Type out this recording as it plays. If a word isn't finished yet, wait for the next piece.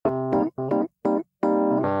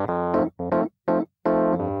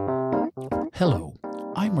Hello,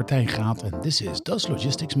 I'm Martijn Graat and this is Does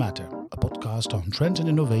Logistics Matter? A podcast on trends and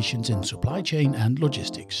innovations in supply chain and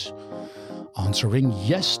logistics. Answering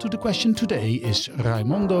yes to the question today is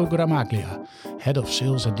Raimondo Gramaglia, Head of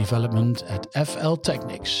Sales and Development at FL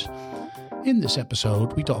Technics. In this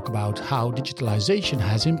episode, we talk about how digitalization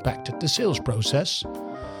has impacted the sales process,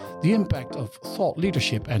 the impact of thought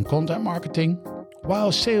leadership and content marketing,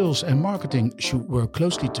 while sales and marketing should work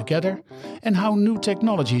closely together, and how new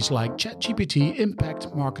technologies like ChatGPT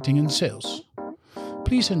impact marketing and sales.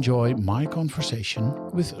 Please enjoy my conversation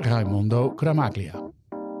with Raimondo Gramaglia.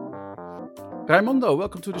 Raimondo,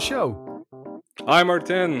 welcome to the show. Hi,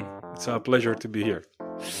 Martin. It's a pleasure to be here.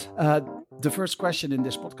 The first question in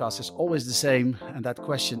this podcast is always the same, and that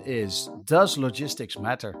question is, does logistics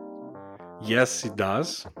matter? Yes, it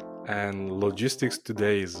does. And logistics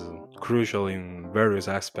today is crucial in various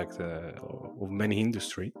aspects of many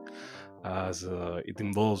industry, as it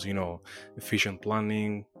involves, efficient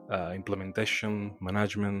planning, implementation,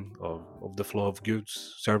 management of the flow of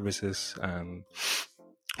goods, services, and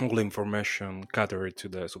all information catered to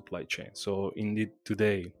the supply chain. So indeed,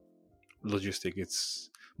 today, logistics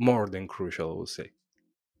it's more than crucial, I would say.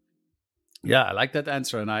 Yeah, I like that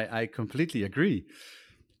answer, and I completely agree.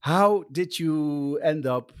 How did you end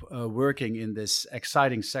up working in this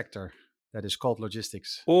exciting sector that is called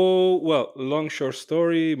logistics? Oh, well, long short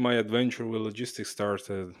story. My adventure with logistics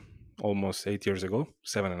started almost 8 years ago,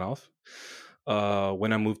 7.5,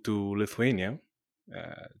 when I moved to Lithuania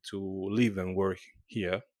to live and work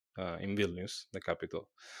here in Vilnius, the capital.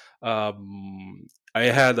 I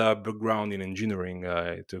had a background in engineering.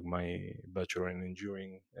 I took my bachelor in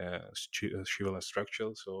engineering, civil and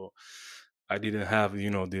structural. So I didn't have,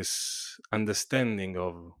 this understanding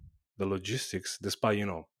of the logistics, despite,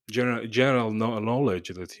 general knowledge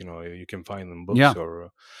that you can find in books Yeah.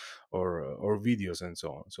 or videos and so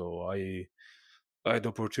on. So I had the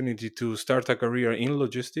opportunity to start a career in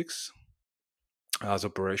logistics as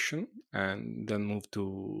operation, and then move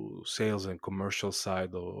to sales and commercial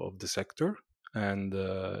side of the sector. And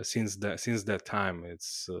since that time,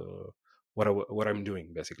 it's what I'm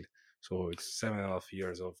doing basically. So it's 7.5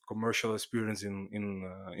 years of commercial experience in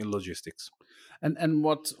logistics. And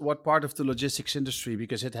what part of the logistics industry?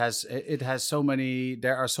 Because it has so many.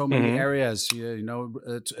 There are so many areas.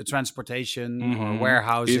 Transportation or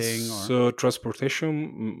warehousing. It's transportation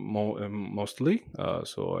mostly.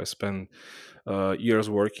 So I spent years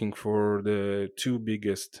working for the two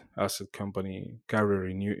biggest asset company carrier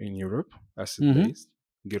in Europe, asset based,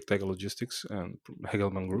 Geertech Logistics and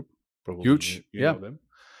Hegelmann Group. Probably Huge. you know them.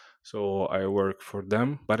 So I work for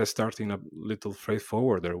them, but I started in a little freight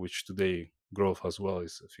forwarder, which today growth as well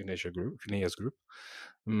is Phineas Group.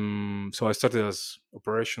 So I started as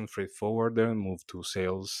operation freight forwarder, and moved to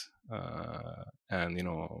sales, and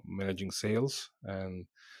managing sales. And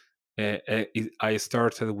I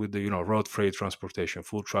started with the road freight transportation,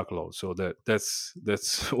 full truckload. So that's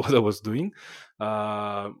what I was doing,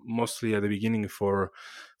 mostly at the beginning for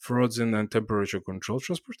frozen and temperature control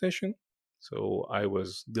transportation. So I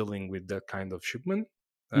was dealing with that kind of shipment.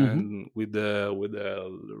 And with the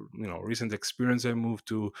recent experience, I moved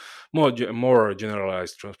to more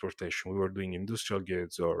generalized transportation. We were doing industrial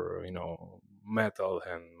goods or metal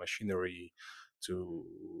and machinery, to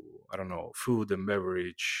I don't know, food and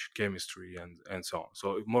beverage, chemistry, and so on.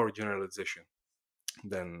 So more generalization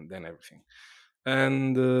than everything.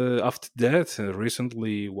 And after that,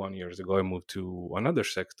 recently 1 year ago, I moved to another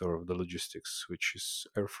sector of the logistics, which is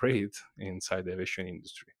air freight inside the aviation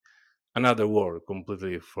industry. Another world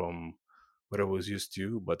completely from what I was used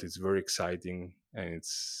to, but it's very exciting, and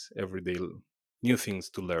it's everyday new things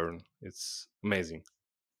to learn. It's amazing.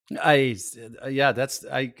 I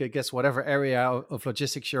guess whatever area of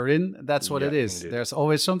logistics you're in, that's what it Yeah, is. indeed. There's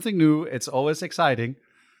always something new. It's always exciting.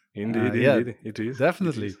 Indeed, Yeah, indeed, it is.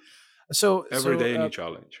 definitely. It is. So Every day a new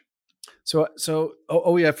challenge.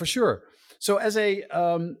 Oh yeah, for sure. So as a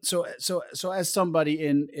so as somebody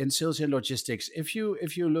in sales and logistics, if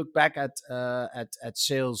you look back at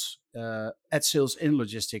sales in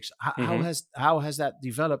logistics, how has that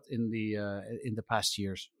developed in the past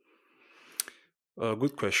years?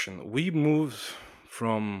 Good question. We moved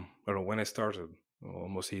from, when I started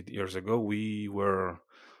almost 8 years ago, we were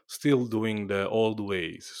still doing the old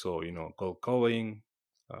ways. So, cold calling,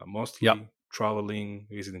 mostly traveling,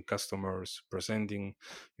 visiting customers, presenting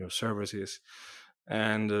your services.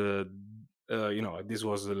 And, this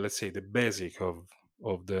was, let's say, the basic of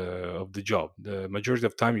the job. The majority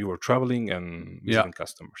of time you were traveling and visiting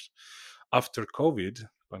customers. After COVID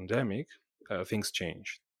pandemic, things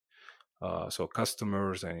changed. So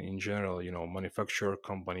customers and in general, manufacturer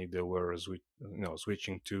company, they were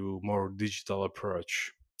switching to more digital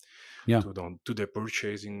approach Yeah. to the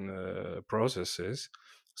purchasing processes.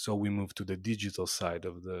 So we moved to the digital side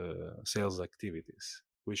of the sales activities,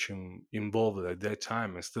 which involved at that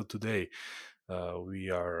time and still today, we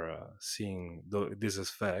are seeing these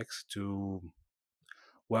effects to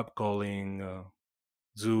web calling,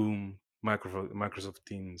 Zoom, Microsoft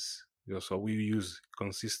Teams. So we use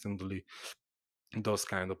consistently those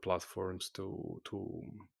kind of platforms to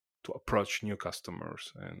approach new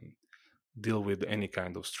customers and deal with any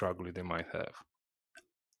kind of struggle they might have.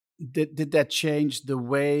 Did that change the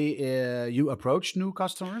way you approach new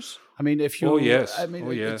customers? I mean, if Oh you, I yes, mean,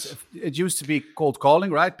 oh it's yes. it used to be cold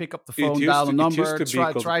calling, right? Pick up the phone, dial a It used number, to be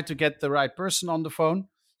called. try to get the right person on the phone.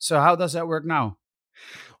 So how does that work now?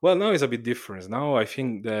 Well, now it's a bit different. Now I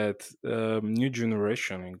think that new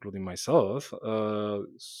generation, including myself,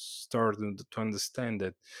 started to understand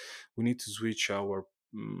that we need to switch our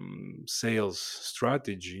sales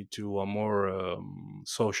strategy to a more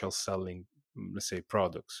social selling, let's say,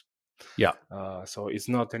 products. Yeah. So it's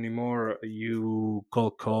not anymore you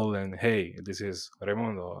call and hey, this is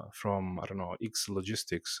Raimondo from I don't know X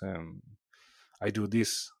Logistics, and I do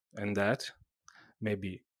this and that.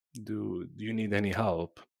 Maybe do you need any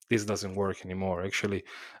help? This doesn't work anymore. Actually,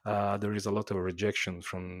 there is a lot of rejection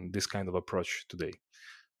from this kind of approach today.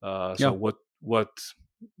 So Yeah.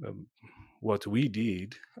 um, what we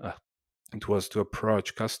did, it was to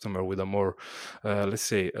approach customer with a more, let's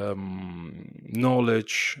say,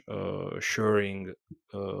 knowledge sharing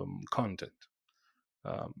content.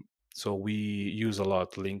 um, so we use a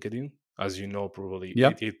lot LinkedIn. As you know, probably Yeah.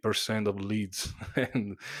 88% of leads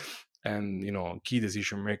and key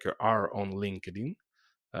decision maker are on LinkedIn.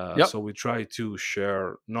 Yep. So we try to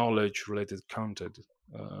share knowledge related content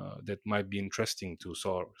that might be interesting to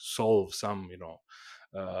solve some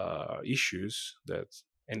issues that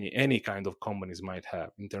any kind of companies might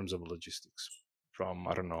have in terms of logistics, from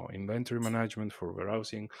I don't know inventory management for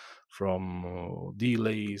warehousing, from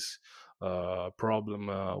delays, problem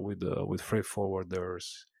with freight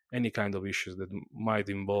forwarders, any kind of issues that might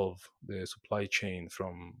involve the supply chain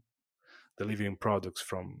from delivering products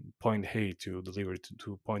from point A to deliver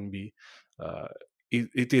to point B. Uh,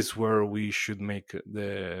 it is where we should make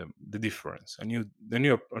the difference. A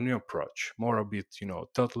new approach, more a bit,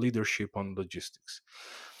 thought leadership on logistics.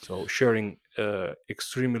 So sharing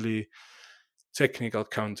extremely technical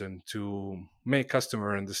content to make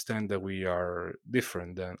customer understand that we are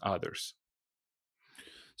different than others.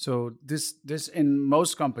 So this in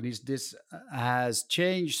most companies this has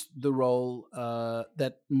changed the role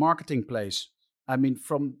that marketing plays. I mean,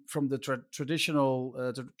 from the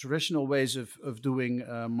traditional ways of doing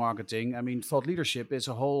marketing. I mean, thought leadership is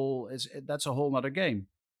a whole is that's a whole other game.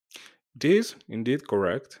 This indeed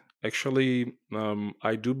correct. Actually,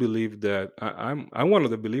 I do believe that I'm one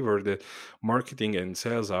of the believers that marketing and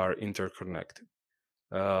sales are interconnected.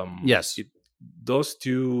 Yes. It Those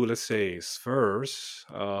two, let's say, spheres,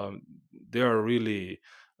 they are really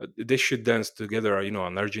they should dance together. An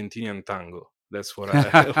Argentinian tango. That's what I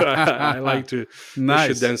what I like to. They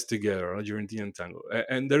should Nice. dance together, Argentinian tango,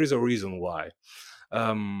 and there is a reason why.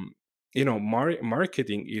 Um,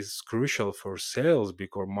 Marketing is crucial for sales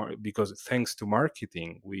because thanks to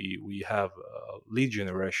marketing, we have lead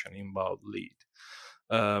generation, inbound lead,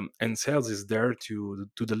 and sales is there to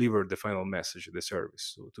deliver the final message of the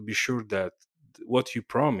service, so to be sure that what you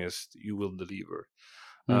promised you will deliver,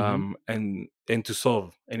 Hmm. and to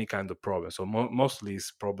solve any kind of problem. So mostly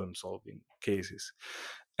it's problem solving cases.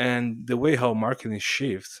 And the way how marketing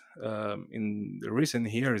shifts in the recent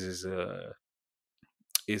years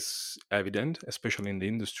is evident, especially in the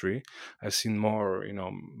industry. I've seen more,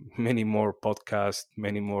 many more podcasts,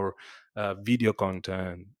 many more video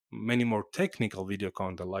content, many more technical video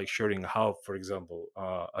content, like sharing how, for example,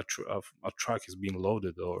 a truck is being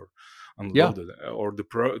loaded or Yeah. unloaded, or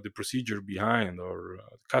the procedure behind, or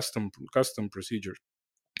custom procedure.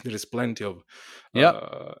 There is plenty of Yeah.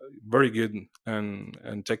 very good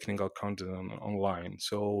and technical content online.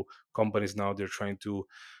 So companies now, they're trying to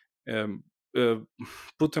um, uh,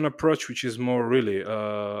 put an approach which is more really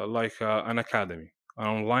like an academy, an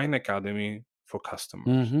online academy for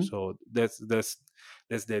customers. Hmm. So that's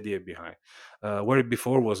the idea behind. Where it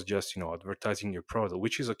before was just advertising your product,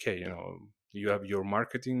 which is okay. You have your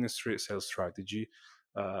marketing and sales strategy.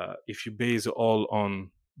 If you base all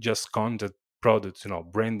on just content, products,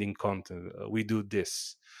 branding content, we do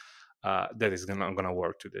this. That is gonna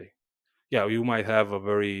work today. Yeah, you might have a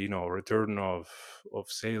very return of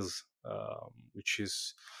sales, which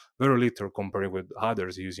is very little compared with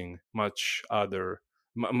others using much other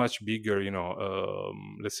much bigger,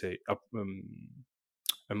 let's say,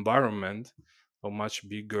 environment, or much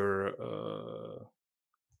bigger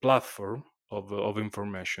platform of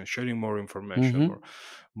information, sharing more information, Hmm.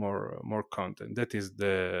 more content. That is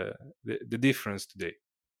the difference today.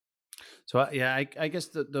 So yeah, I guess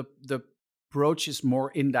the approach is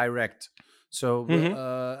more indirect. So Hmm.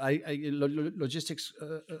 logistics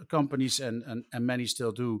companies and many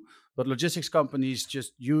still do, but logistics companies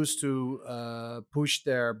just used to push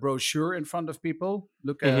their brochure in front of people.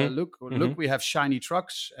 Look, Hmm. look, Hmm. we have shiny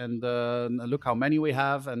trucks, and look how many we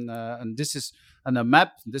have, and this is and a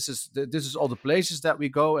map. This is all the places that we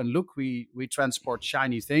go, and look, we transport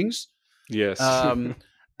shiny things. Yes. Um,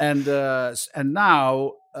 and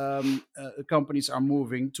now companies are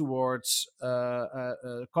moving towards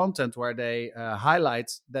content where they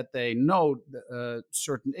highlight that they know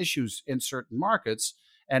certain issues in certain markets,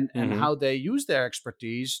 and Hmm. how they use their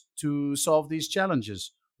expertise to solve these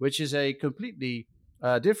challenges, which is a completely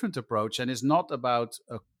different approach, and is not about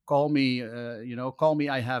call me, call me,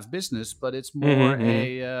 I have business, but it's more Hmm.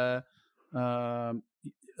 a um,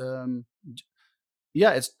 um,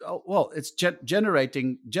 yeah, it's well, it's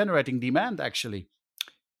generating demand actually.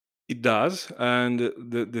 It does, and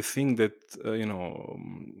the thing that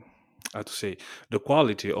how to say, the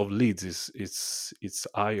quality of leads is it's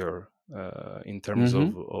higher in terms Hmm.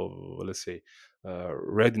 of let's say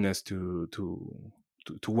readiness to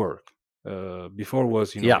work. Before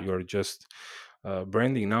was, Yeah. you're just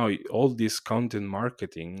branding. Now all this content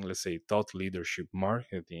marketing, let's say thought leadership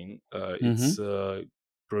marketing, it's Hmm.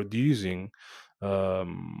 producing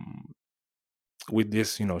um, with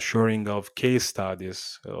this, sharing of case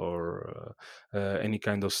studies, or any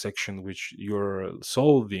kind of section which you're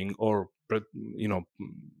solving, or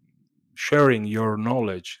sharing your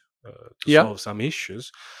knowledge to Yeah. solve some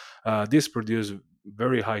issues. This produce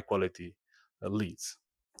very high quality leads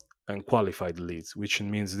and qualified leads, which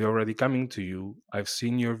means they're already coming to you. I've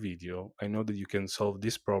seen your video, I know that you can solve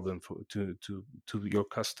this problem to your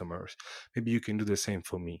customers. Maybe you can do the same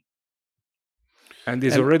for me. And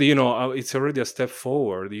it's And already, it's already a step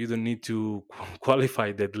forward. You don't need to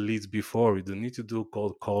qualify that leads before. You don't need to do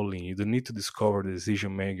cold calling. You don't need to discover the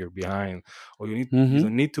decision maker behind, or you hmm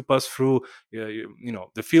don't need to pass through,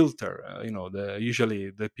 the filter. The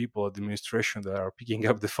usually the people administration that are picking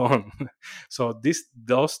up the phone. So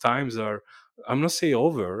those times are, I'm not say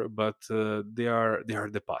over, but they are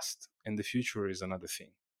the past, and the future is another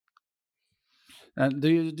thing. and do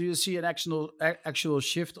you see an actual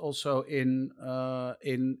shift also in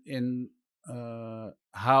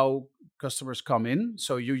how customers come in?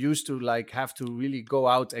 So you used to like have to really go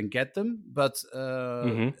out and get them, but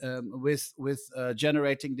Hmm. with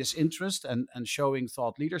generating this interest and showing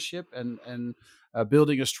thought leadership and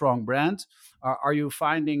building a strong brand, are you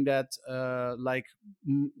finding that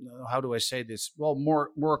how do I say this? Well,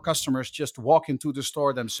 more customers just walk into the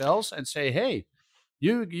store themselves and say, "Hey,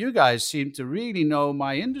 you guys seem to really know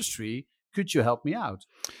my industry. Could you help me out?"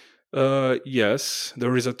 Yes,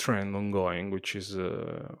 there is a trend ongoing, which is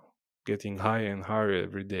getting higher and higher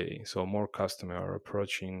every day. So more customers are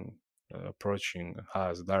approaching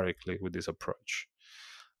us directly with this approach,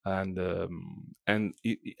 and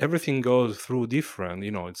everything goes through different.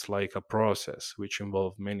 It's like a process which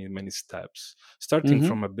involves many steps, starting Hmm.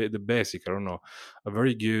 from the basic. I don't know, a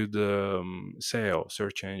very good SEO,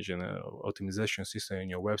 search engine optimization system in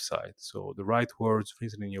your website. So the right words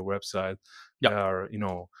written in your website, Yeah. they are,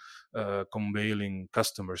 conveying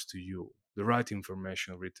customers to you, the right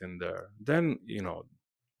information written there. Then,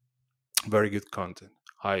 very good content,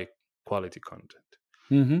 high quality content.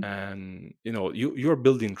 Hmm. And you're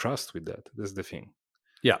building trust with that. That's the thing.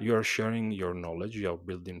 Yeah. You are sharing your knowledge, you are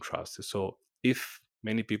building trust. So if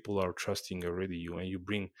many people are trusting already you, and you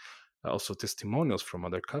bring also testimonials from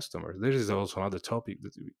other customers, there is also another topic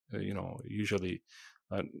that usually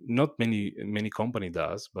not many company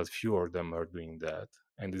does, but few of them are doing that,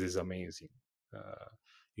 and this is amazing.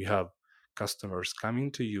 You have customers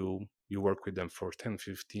coming to you, you work with them for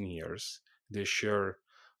 10-15 years, they share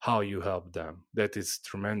how you help them. That is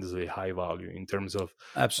tremendously high value in terms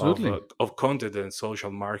Absolutely. of content and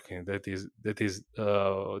social marketing. That is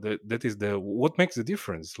the what makes the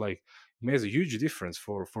difference. Like, it makes a huge difference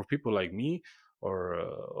for people like me,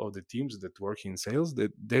 or the teams that work in sales.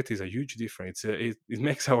 That is a huge difference. It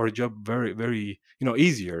makes our job very very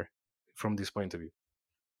easier from this point of view.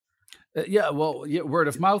 Yeah, well, yeah, word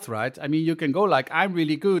of mouth, right? I mean, you can go like, I'm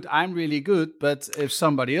really good," but if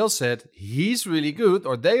somebody else said he's really good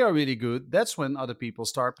or they are really good, that's when other people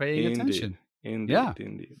start paying Indeed, attention. Yeah,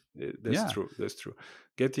 indeed. That's yeah. true. That's true.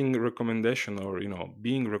 Getting recommendation, or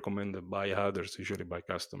being recommended by others, usually by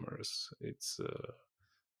customers. It's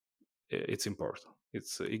it's important.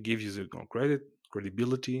 It gives you,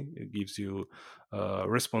 credibility. It gives you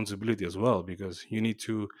responsibility as well, because you need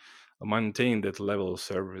to maintain that level of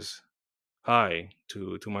service high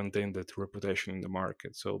to maintain that reputation in the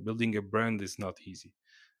market. So building a brand is not easy,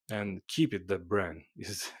 and keep it that brand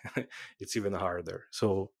is it's even harder.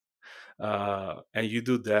 So and you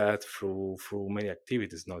do that through many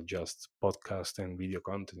activities, not just podcast and video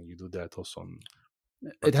content. You do that also on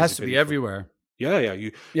It has to be participating for, everywhere. yeah, yeah,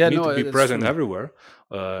 you Yeah, need no, to be that's present true. everywhere.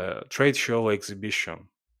 Trade show, exhibition,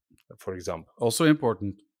 for example, Also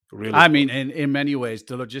important. really I mean, important. in many ways,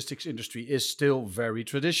 the logistics industry is still very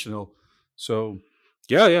traditional. So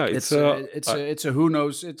Yeah, yeah, it's it's a who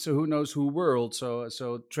knows who world.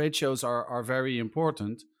 So trade shows are very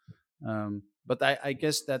important. But I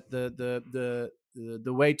guess that the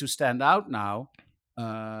way to stand out now,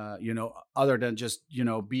 other than just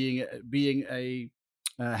being a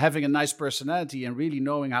having a nice personality and really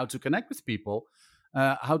knowing how to connect with people,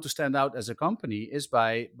 how to stand out as a company is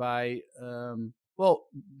by well,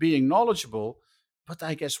 being knowledgeable. But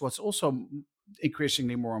I guess what's also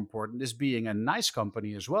increasingly more important is being a nice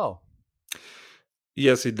company as well.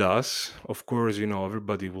 yes, it does. Of course,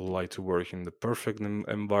 everybody would like to work in the perfect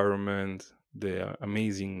environment, the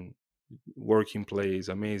amazing working place,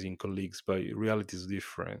 amazing colleagues, but reality is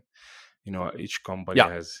different. Each company Yeah,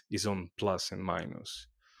 has its own plus and minus.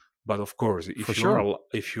 But of course, for if you are sure.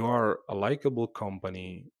 if you are a likable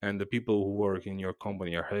company and the people who work in your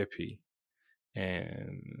company are happy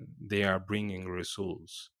and they are bringing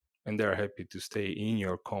results and they are happy to stay in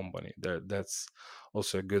your company, that's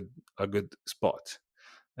also a good spot.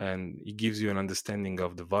 And it gives you an understanding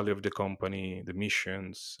of the value of the company, the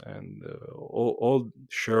missions, and all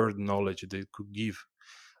shared knowledge they could give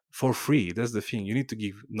for free. That's the thing. You need to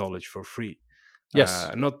give knowledge for free,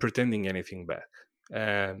 Yes. not pretending anything back.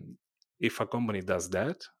 And if a company does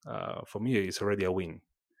that, for me, it's already a win.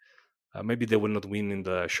 Maybe they will not win in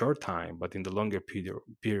the short time, but in the longer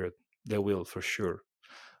period, they will for sure.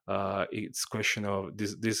 It's question of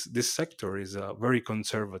this sector is a very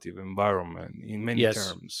conservative environment in many Yes.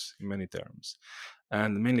 terms,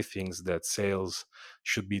 and many things that sales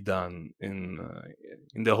should be done in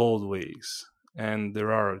the old ways. And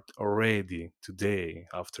there are already today,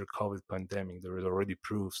 after COVID pandemic, there is already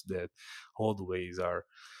proofs that old ways are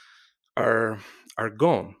are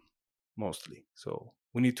gone mostly. So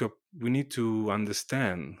we need to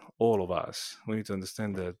understand, all of us. We need to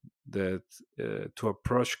understand that to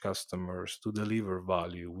approach customers, to deliver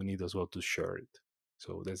value, we need as well to share it.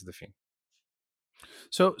 So that's the thing.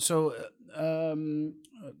 So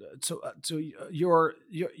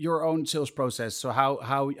your own sales process. So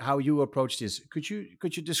how you approach this? Could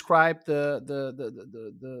you describe the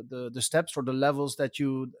steps or the levels that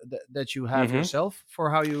you have Hmm. yourself for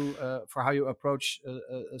how you approach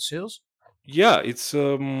sales? Yeah, it's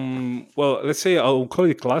well, let's say I'll call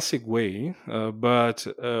it classic way, but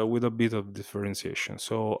with a bit of differentiation.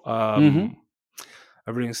 So Mm-hmm.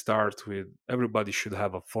 everything starts with, everybody should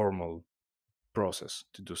have a formal process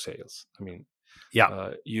to do sales. I mean, Yeah.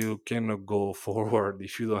 you cannot go forward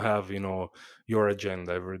if you don't have your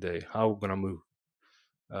agenda every day. How gonna move?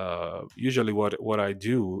 Usually what I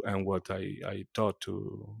do and what I taught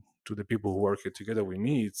to the people who work here together with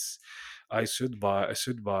me, it's I should buy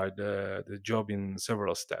the job in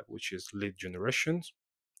several steps, which is lead generation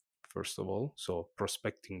first of all, so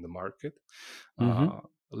prospecting the market, Mm-hmm. uh,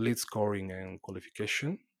 lead scoring and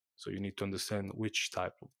qualification. So you need to understand which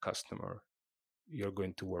type of customer you're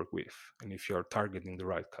going to work with, and if you're targeting the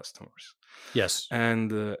right customers. Yes.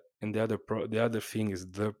 And the other thing is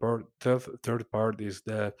third part is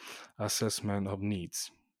the assessment of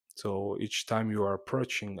needs. So each time you are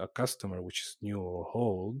approaching a customer which is new or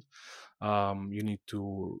old, you need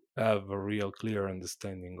to have a real clear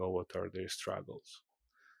understanding of what are their struggles.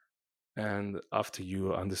 And after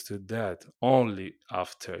you understood that, only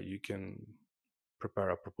after you can prepare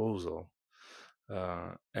a proposal.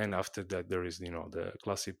 And after that, there is the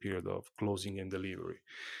classic period of closing and delivery.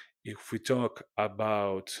 If we talk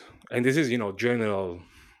about, and this is general,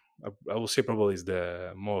 I will say probably is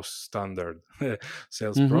the most standard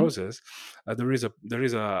sales Mm-hmm. process. There is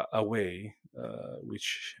a way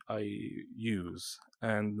which I use,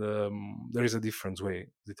 and there is a different way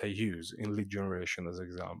that I use in lead generation, as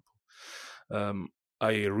example. um,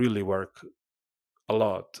 I really work a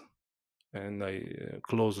lot, and I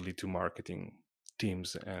closely to marketing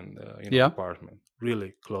teams and Yeah. department,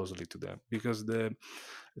 really closely to them, because the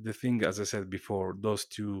thing, as I said before, those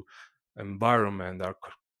two environment are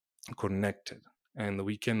connected, and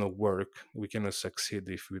we cannot succeed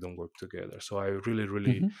if we don't work together. So I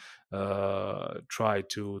really Mm-hmm. try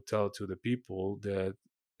to tell to the people that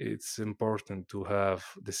it's important to have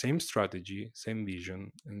the same strategy, same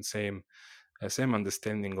vision, and same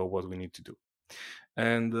understanding of what we need to do.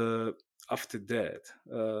 And after that,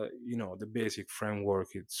 the basic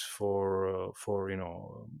framework, it's for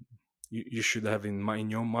you should have in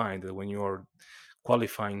your mind that when you are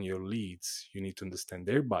qualifying your leads, you need to understand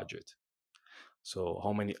their budget. So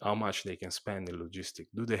how much they can spend in logistics.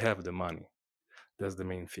 Do they have the money? That's the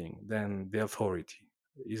main thing. Then the authority.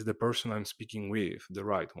 Is the person I'm speaking with the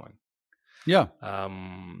right one? Yeah.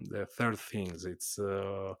 The third thing is it's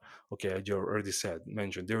okay. I already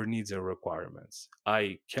mentioned their needs and requirements.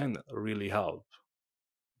 I can really help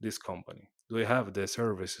this company. Do I have the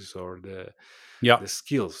services or Yeah. the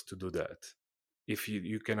skills to do that? If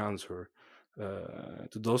you can answer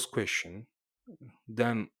to those questions,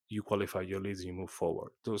 then you qualify your leads and you move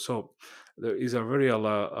forward. So there is a very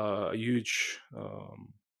huge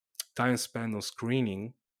time spent on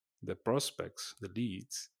screening the prospects, the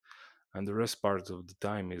leads, and the rest part of the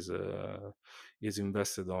time is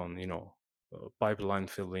invested on pipeline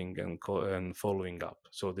filling and following up.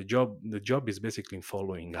 So the job is basically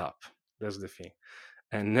following up. That's the thing,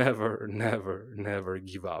 and never, never, never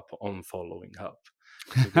give up on following up,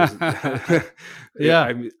 because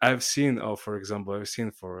Yeah. I've seen, for example, I've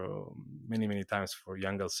seen for many, many times for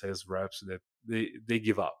younger sales reps that they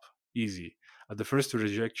give up easy at the first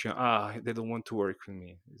rejection. They don't want to work with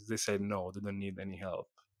me. They say no, they don't need any help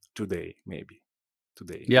today. Maybe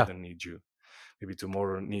today they Yeah. don't need you, maybe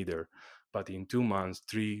tomorrow neither, but in 2 months,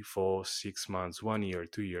 3, 4, 6 months, 1 year,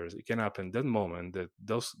 2 years, it can happen that moment that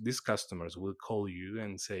these customers will call you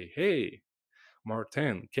and say, hey,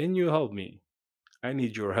 Martin, can you help me? I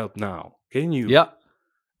need your help now. Can you? Yeah.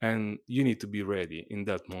 And you need to be ready in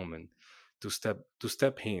that moment to step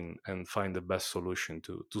in and find the best solution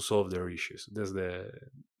to solve their issues. That's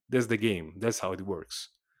the game. That's how it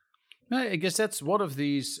works. I guess that's one of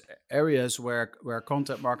these areas where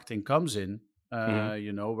content marketing comes in. Hmm.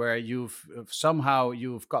 Where you've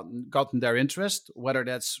gotten their interest, whether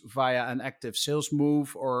that's via an active sales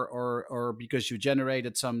move or because you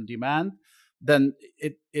generated some demand. Then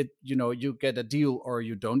you get a deal or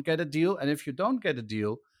you don't get a deal, and if you don't get a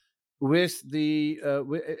deal,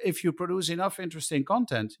 if you produce enough interesting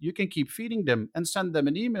content, you can keep feeding them and send them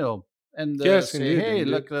an email and Yes, say, indeed, "Hey,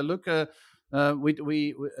 indeed. look,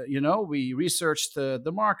 we researched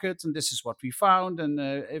the market, and this is what we found. And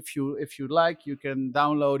if you like, you can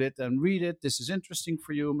download it and read it. This is interesting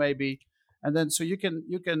for you, maybe." And then so you can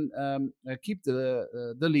keep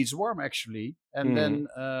the leads warm actually, Mhm.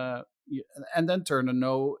 and then turn a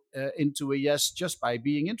no into a yes just by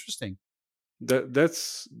being interesting.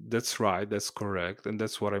 That's right. That's correct, and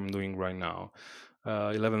that's what I'm doing right now.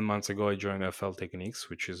 11 months ago, I joined FL Techniques,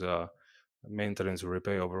 which is a maintenance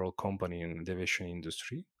repair overall company in the aviation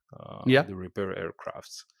industry. Yeah. They repair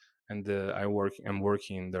aircrafts, and I'm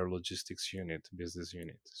working in their logistics unit, business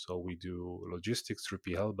unit. So we do logistics,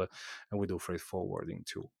 3PL, and we do freight forwarding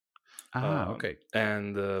too. Okay.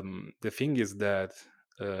 And the thing is that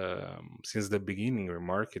since the beginning of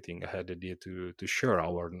marketing, I had the idea to share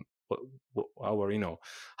our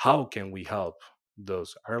how can we help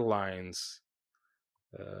those airlines,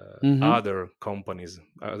 Mm-hmm. other companies,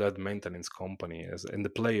 that maintenance company as and the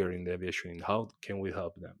player in the aviation, how can we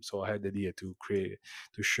help them? So I had the idea to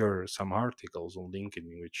share some articles on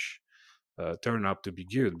LinkedIn, which turned out to be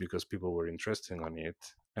good because people were interested on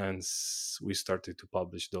it, and we started to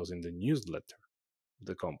publish those in the newsletter of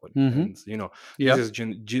the company. Mm-hmm. And this Yeah. is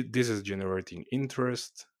this is generating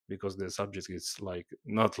interest because the subject is like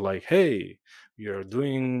not like, hey, you're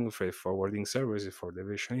doing freight forwarding services for the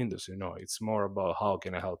aviation industry. No, it's more about how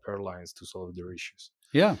can I help airlines to solve their issues.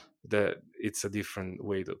 Yeah. That it's a different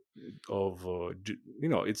way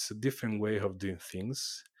it's a different way of doing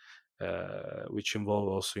things, which involve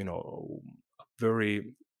also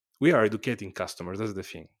very we are educating customers. That's the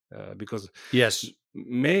thing, because Yes.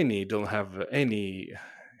 many don't have any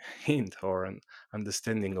hint or an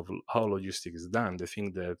understanding of how logistics is done. They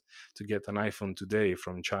think that to get an iPhone today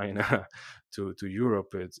from China to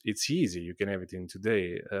Europe, it's easy. You can have it in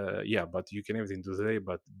today. Yeah, but you can have it in today.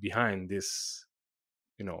 But behind this,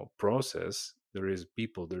 process, there is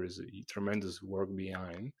people. There is a tremendous work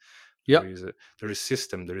behind. Yeah. There is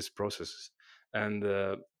system. There is processes, and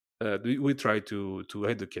we try to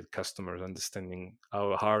educate customers, understanding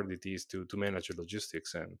how hard it is to manage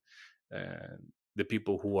logistics, and the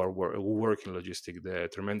people who work in logistics, the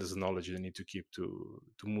tremendous knowledge they need to keep to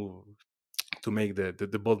move to make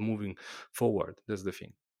the boat moving forward. That's the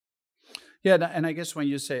thing. Yeah. And I guess when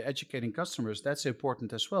you say educating customers, that's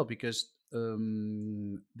important as well because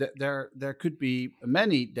there could be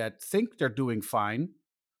many that think they're doing fine,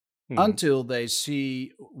 Hmm. until they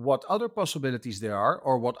see what other possibilities there are,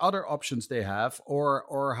 or what other options they have,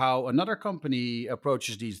 or how another company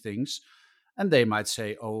approaches these things. And they might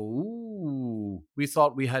say, "Oh, we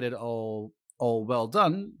thought we had it all well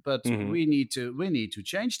done, but Hmm. we need to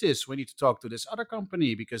change this. We need to talk to this other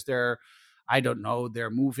company because they're, I don't know, they're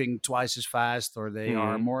moving twice as fast, or they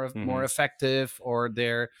are Hmm. more Hmm. effective, or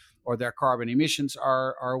their carbon emissions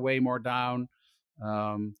are way more down."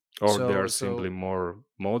 Um, Or they so are simply so more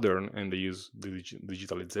modern and they use the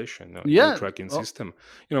digitalization, eye yeah, tracking well, system.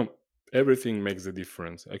 You know, everything makes a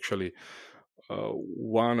difference. Actually,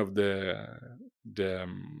 one of the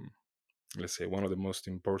let's say one of the most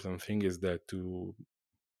important thing is that to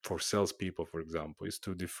for salespeople, for example, is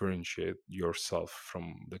to differentiate yourself from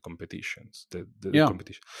the competitions, the yeah,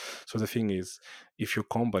 competition. So the thing is, if your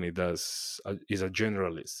company is a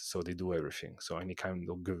generalist, so they do everything, so any kind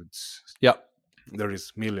of goods, yeah. there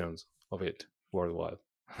is millions of it worldwide,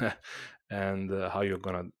 and how you're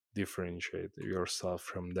gonna differentiate yourself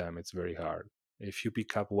from them? It's very hard. If you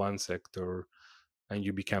pick up one sector and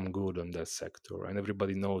you become good on that sector, and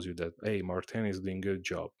everybody knows you that, hey, Martin is doing good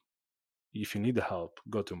job, if you need help,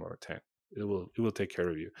 go to Martin. It will take care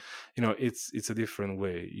of you. You know, it's a different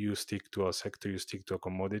way. You stick to a sector, you stick to a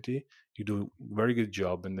commodity, you do very good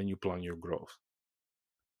job, and then you plan your growth.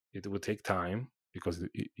 It will take time because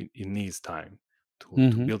it needs time to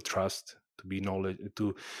Hmm. build trust, to be knowledge,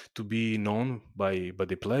 to be known by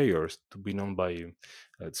the players, to be known by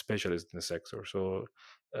specialists in the sector. So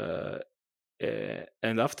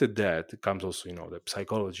and after that comes also, the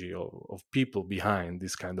psychology of people behind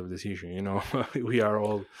this kind of decision. We are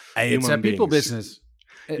all Hey, it's a human people beings. business.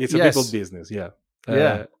 It's a people Yes, business, yeah.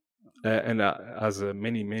 yeah, And as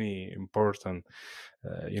many important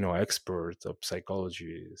experts of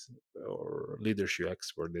psychology or leadership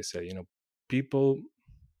expert, they say, people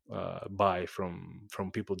buy from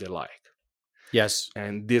people they like, yes.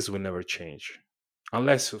 and this will never change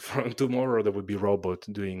unless from tomorrow there would be robot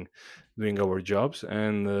doing our jobs,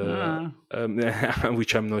 and Ah.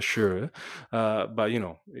 which I'm not sure, but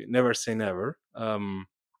never say never.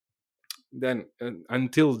 Then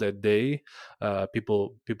until that day,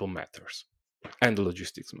 people matters, and the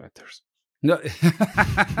logistics matters. No,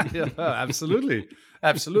 yeah, absolutely,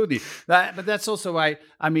 absolutely. But that's also why.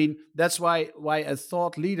 I mean, that's why a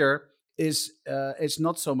thought leader is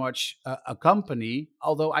not so much a company.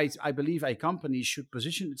 Although I believe a company should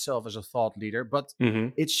position itself as a thought leader, but Hmm.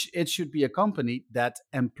 it should be a company that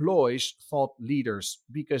employs thought leaders,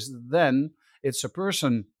 because then it's a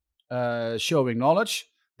person showing knowledge.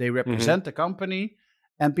 They Hmm. represent the company,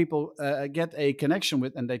 and people get a connection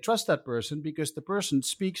with, and they trust that person because the person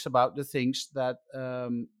speaks about the things that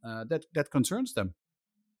concerns them.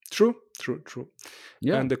 True, true, true.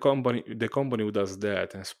 Yeah, And the company who does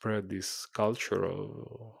that and spread this culture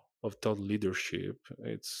of thought leadership,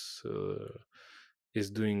 it's is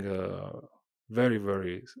doing very,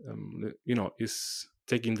 very, is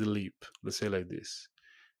taking the leap, let's say like this,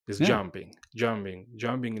 is yeah, jumping,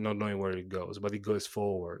 not knowing where it goes, but it goes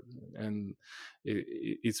forward, and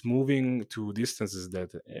it's moving to distances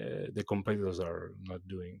that the competitors are not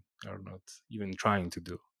even trying to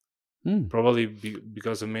do. mm. Probably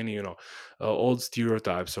because of many, old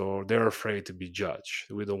stereotypes, or they're afraid to be judged.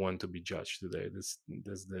 We don't want to be judged today.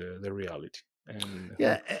 That's the reality. And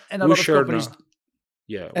Yeah. And a we lot of share companies, now.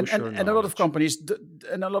 Yeah, we share and a lot of knowledge. companies,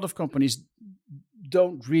 and a lot of companies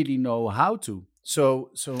don't really know how to.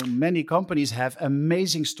 So many companies have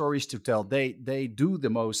amazing stories to tell. They do the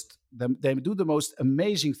most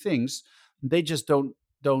amazing things. They just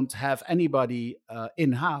don't have anybody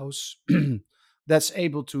in house that's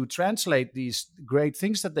able to translate these great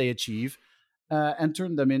things that they achieve and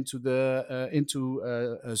turn them into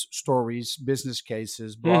stories, business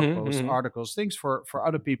cases, blog Hmm. posts, Hmm. articles, things for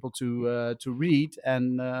other people to read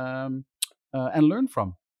and learn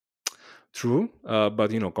from. True, but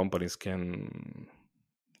companies can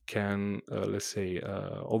let's say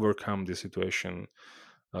overcome the situation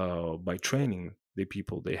by training the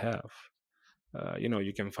people they have.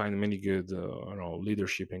 You can find many good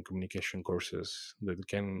leadership and communication courses that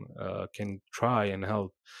can try and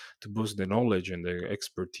help to boost the knowledge and the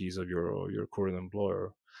expertise of your current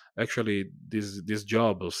employer. Actually, this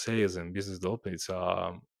job of sales and business development, it's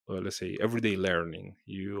let's say everyday learning.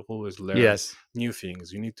 You always learn Yes. new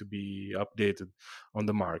things. You need to be updated on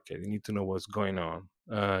the market. You need to know what's going on.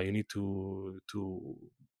 You need to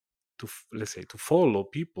let's say to follow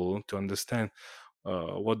people to understand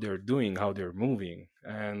what they're doing, how they're moving,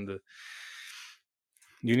 and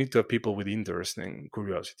you need to have people with interest and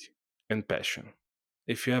curiosity and passion.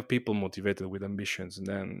 If you have people motivated with ambitions,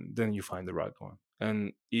 then you find the right one.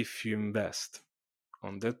 And if you invest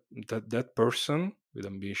on that person with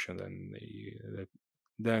ambition, and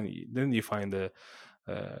then you find uh,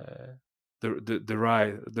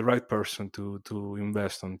 the right person to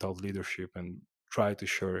invest on thought leadership and try to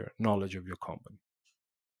share knowledge of your company.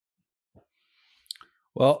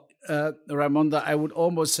 Well, Raimonda, I would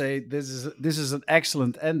almost say this is an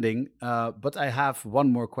excellent ending, but I have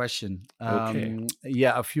one more question. Okay.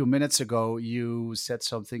 Yeah, a few minutes ago you said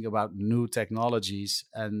something about new technologies,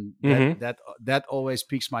 and that Mm-hmm. that that always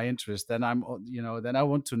piques my interest. Then then I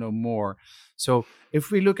want to know more. So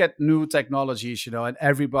if we look at new technologies, and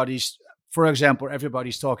for example,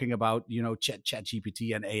 everybody's talking about Chat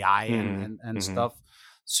GPT and AI and Mm-hmm. and Mm-hmm. stuff.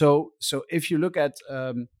 So if you look at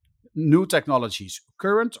new technologies,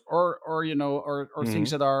 current or things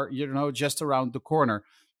Mm-hmm. that are just around the corner.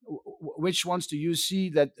 Which ones do you see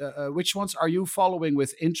that? Which ones are you following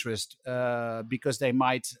with interest because they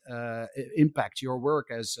might impact your work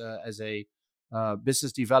as a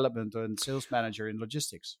business development and sales manager in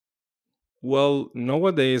logistics? Well,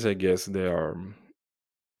 nowadays, I guess there are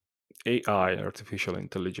AI, artificial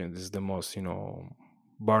intelligence, is the most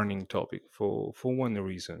burning topic for one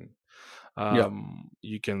reason. Yeah.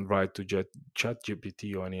 You can write to Chat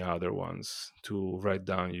GPT or any other ones to write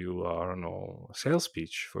down you I don't know sales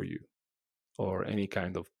pitch for you, or any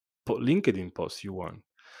kind of LinkedIn post you want.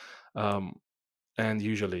 um, and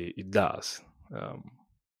usually it does. um,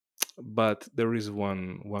 but there is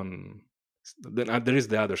one then there is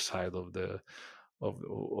the other side of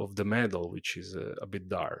the medal, which is a bit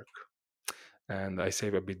dark. And I say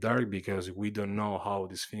a bit dark because we don't know how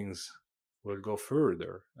these things will go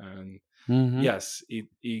further. And Hmm. yes,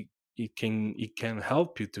 it can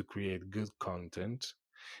help you to create good content,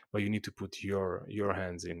 but you need to put your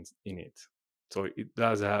hands in it. So it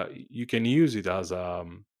does you can use it as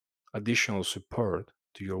additional support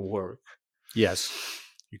to your work. Yes.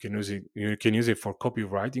 You can use it for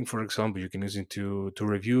copywriting, for example. You can use it to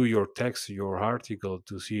review your text, your article,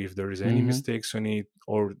 to see if there is any Hmm. mistakes on it,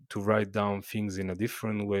 or to write down things in a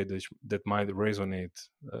different way that might resonate,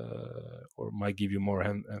 or might give you more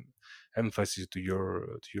emphasis to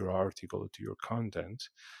your article, to your content.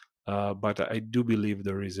 But I do believe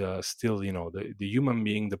there is still, the human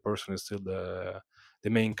being, the person is still the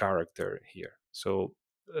main character here. So,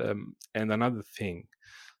 and another thing,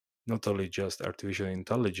 not only just artificial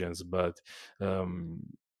intelligence, but um,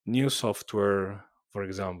 new software, for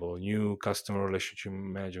example, new customer relationship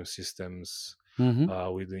management systems Hmm.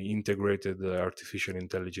 with the integrated artificial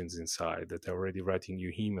intelligence inside, that are already writing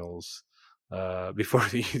you emails before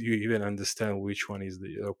you even understand which one is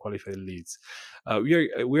the qualified leads.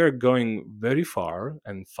 We are going very far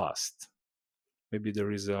and fast. Maybe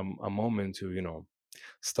there is a moment to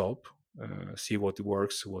stop, see what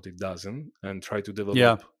works, what it doesn't, and try to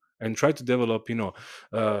Yeah. develop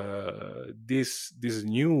this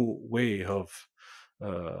new way of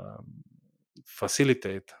uh,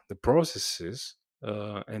 facilitate the processes,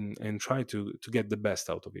 and try to get the best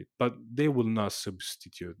out of it. But they will not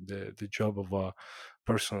substitute the job of a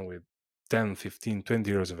person with 10, 15,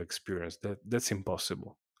 20 years of experience. That's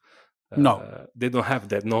impossible. No. They don't have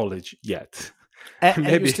that knowledge yet.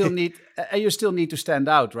 And you Maybe. still need to stand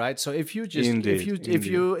out, right? So if you just Indeed,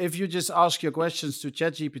 indeed. if you just ask your questions to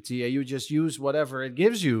ChatGPT and you just use whatever it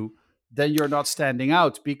gives you, then you're not standing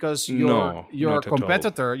out because No, your not at all.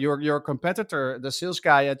 competitor, your competitor, the sales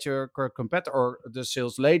guy at your competitor, or the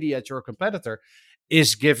sales lady at your competitor,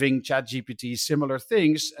 is giving ChatGPT similar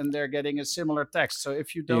things and they're getting a similar text. So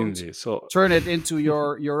if you don't Indeed. So, turn it into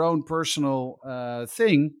your own personal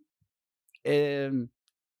thing, um,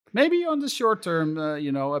 maybe on the short term,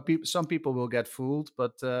 some people will get fooled,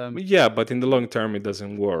 but yeah, but in the long term, it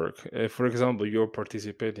doesn't work. For example, you're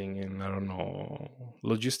participating in, I don't know,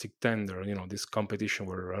 logistic tender, this competition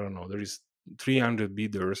where, I don't know, there is 300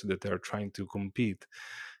 bidders that are trying to compete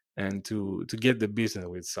and to get the business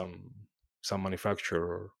with some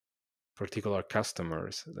manufacturer, particular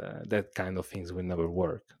customers. That kind of things will never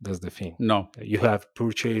work. That's the thing. no, You have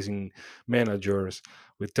purchasing managers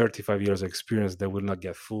with 35 years experience that will not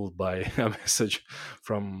get fooled by a message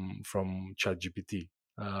from ChatGPT,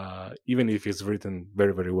 even if it's written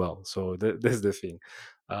very, very well. So that's the thing.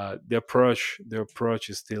 The approach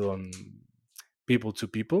is still on people to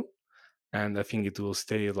people, and I think it will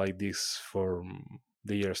stay like this for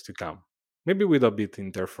the years to come. Maybe with a bit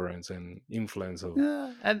interference and influence of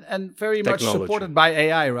yeah, and very much technology. supported by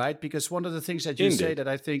AI, right? Because one of the things that you say Indeed, that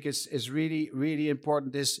I think is really really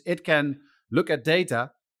important is it can look at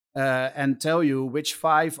data and tell you which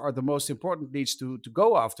five are the most important leads to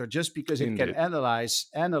go after, just because it can indeed. analyze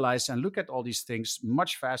and look at all these things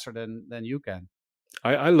much faster than you can.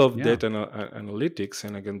 I love Yeah. data analytics,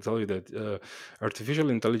 and I can tell you that artificial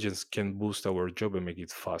intelligence can boost our job and make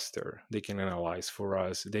it faster. They can analyze for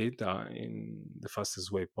us data in the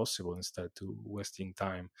fastest way possible instead to wasting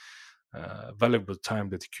time, valuable time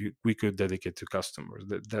that we could dedicate to customers.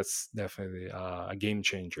 That's definitely a game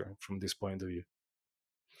changer from this point of view.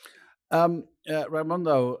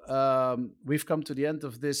 Raimondo, we've come to the end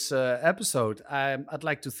of this episode. I'd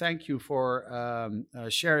like to thank you for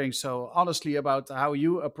sharing so honestly about how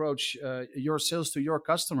you approach your sales to your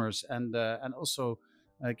customers, and also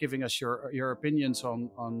giving us your opinions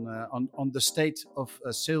on the state of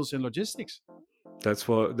sales in logistics.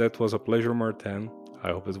 That was a pleasure, Martin.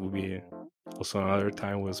 I hope it will be also another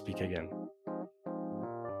time we'll speak again.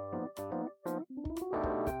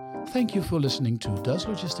 Thank you for listening to Does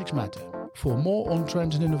Logistics Matter? For more on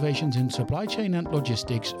trends and innovations in supply chain and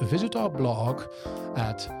logistics, visit our blog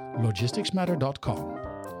at logisticsmatter.com.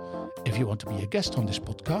 If you want to be a guest on this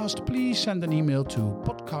podcast, please send an email to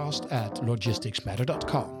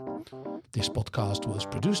podcast@logisticsmatter.com. This podcast was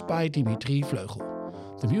produced by Dimitri Vleugel.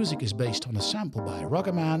 The music is based on a sample by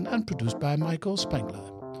Ruggerman and produced by Michael Spengler.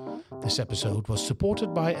 This episode was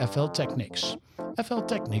supported by FL Technics. FL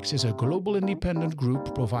Technics is a global independent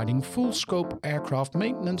group providing full-scope aircraft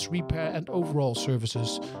maintenance, repair and overhaul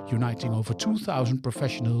services, uniting over 2,000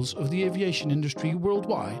 professionals of the aviation industry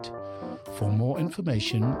worldwide. For more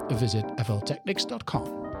information, visit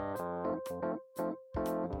fltechnics.com.